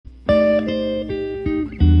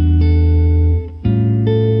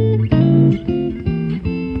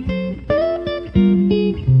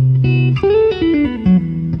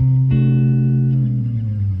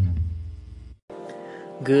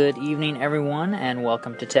everyone, and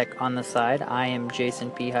welcome to Tech on the Side. I am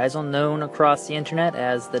Jason P. Heisel, known across the internet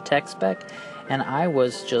as the Tech Spec, and I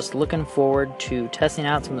was just looking forward to testing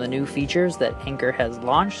out some of the new features that Anchor has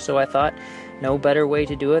launched, so I thought no better way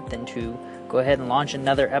to do it than to go ahead and launch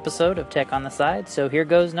another episode of Tech on the Side, so here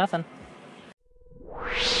goes nothing.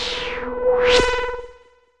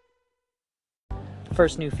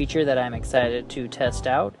 First new feature that I'm excited to test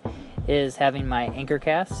out is having my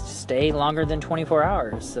Anchorcast stay longer than 24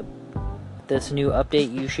 hours. This new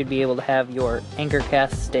update, you should be able to have your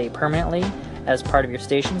Anchorcast stay permanently as part of your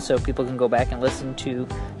station, so people can go back and listen to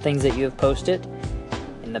things that you have posted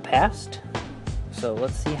in the past. So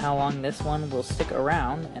let's see how long this one will stick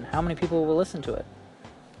around and how many people will listen to it.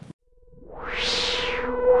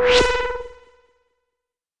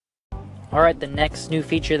 Alright, the next new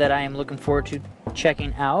feature that I am looking forward to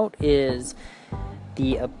checking out is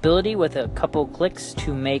the ability with a couple clicks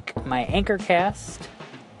to make my Anchorcast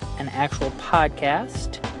an actual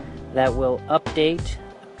podcast that will update,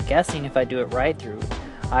 I'm guessing if I do it right, through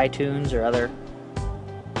iTunes or other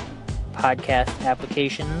podcast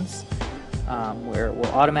applications, where it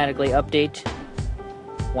will automatically update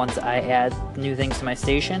once I add new things to my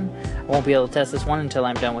station. I won't be able to test this one until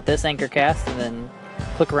I'm done with this Anchorcast and then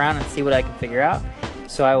click around and see what I can figure out.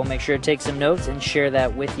 So I will make sure to take some notes and share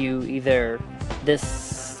that with you either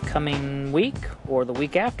this coming week or the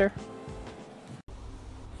week after.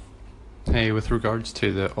 Hey, with regards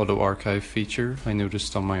to the auto archive feature, I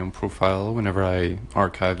noticed on my own profile whenever I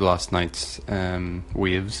archived last night's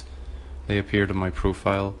waves, they appeared on my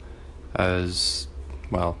profile as,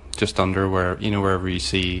 well, just under wherever you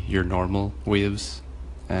see your normal waves,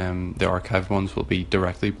 the archived ones will be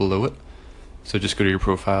directly below it. So just go to your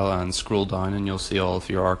profile and scroll down and you'll see all of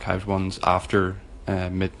your archived ones after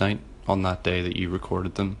midnight on that day that you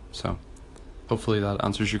recorded them. So hopefully that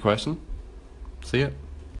answers your question. See ya.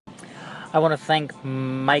 I want to thank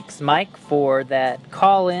Mike's Mike for that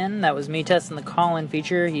call-in. That was me testing the call-in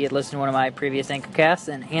feature. He had listened to one of my previous Anchorcasts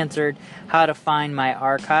and answered how to find my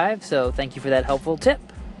archive. So thank you for that helpful tip.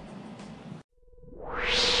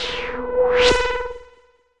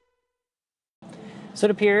 So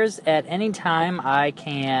it appears at any time I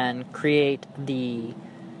can create the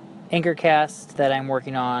Anchorcast that I'm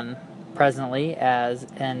working on presently as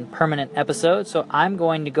a permanent episode. So I'm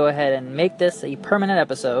going to go ahead and make this a permanent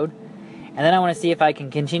episode. And then I want to see if I can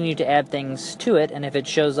continue to add things to it and if it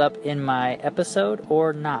shows up in my episode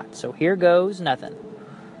or not. So here goes nothing.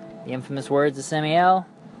 The infamous words of Samuel,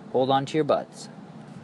 hold on to your butts.